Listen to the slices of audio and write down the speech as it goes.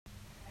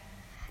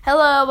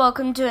Hello,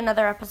 welcome to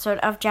another episode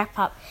of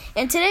Jackpot.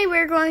 And today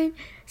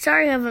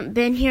sorry I haven't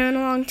been here in a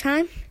long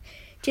time,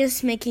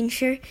 just making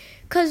sure,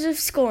 because of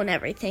school and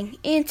everything.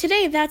 And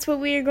today that's what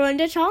we are going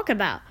to talk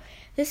about.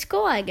 The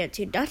school I go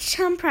to,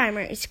 Dutchtown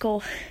Primary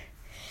School.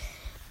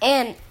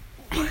 And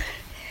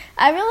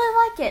I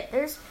really like it.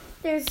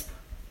 There's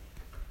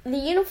the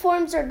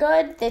uniforms are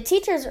good, the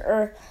teachers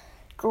are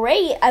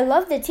great. I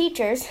love the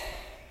teachers.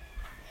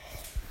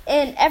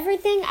 And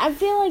everything, I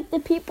feel like the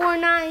people are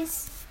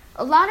nice.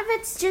 A lot of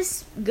it's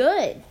just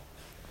good.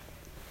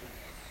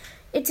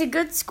 It's a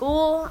good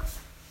school.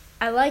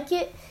 I like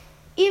it.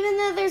 Even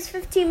though there's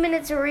 15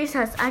 minutes of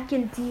recess, I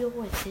can deal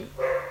with it.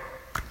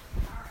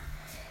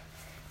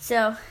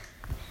 So,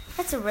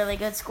 that's a really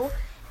good school.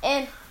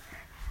 And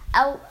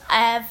I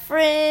have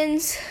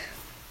friends.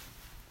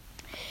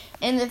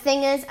 And the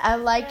thing is, I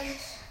like...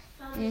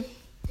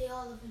 They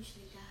all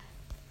eventually die.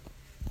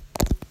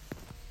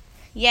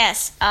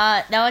 Yes,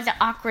 that was an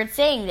awkward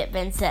saying that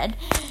Ben said.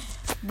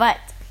 But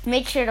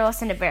make sure to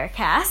listen to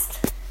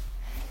Bearcast,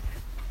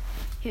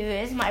 who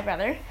is my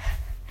brother.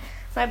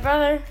 My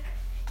brother,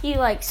 he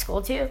likes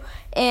school too.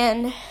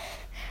 And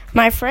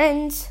my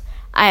friends,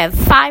 I have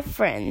 5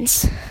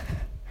 friends.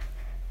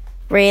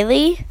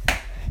 Rayleigh,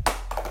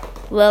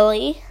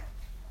 Lily,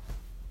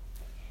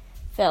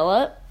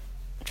 Philip,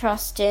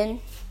 Trustin,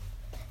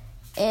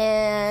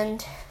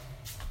 and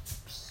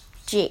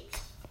Jake.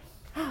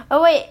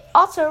 Oh wait,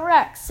 also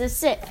Rex is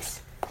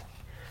 6.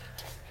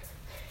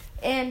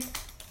 And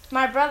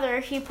my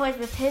brother, he plays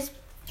with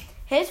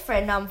his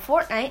friend on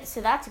Fortnite,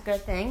 so that's a good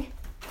thing.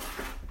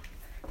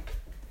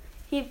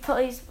 He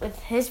plays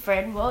with his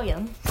friend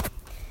William,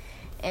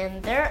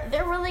 and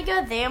they're really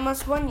good. They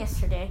almost won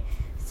yesterday.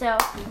 So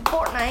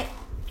Fortnite,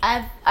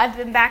 I've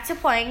been back to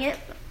playing it.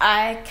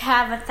 I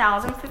have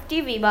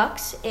 1,050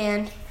 V-Bucks,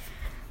 and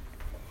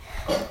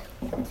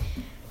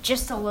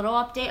just a little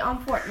update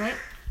on Fortnite.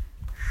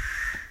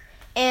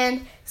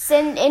 And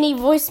send any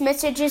voice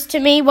messages to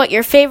me what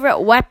your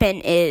favorite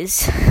weapon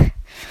is.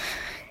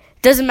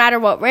 Doesn't matter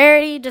what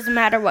rarity, doesn't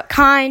matter what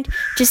kind,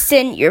 just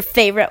send your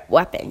favorite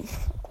weapon.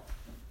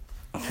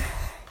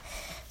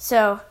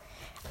 So,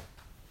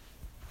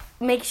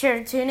 make sure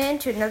to tune in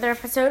to another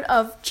episode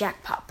of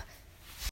Jackpot.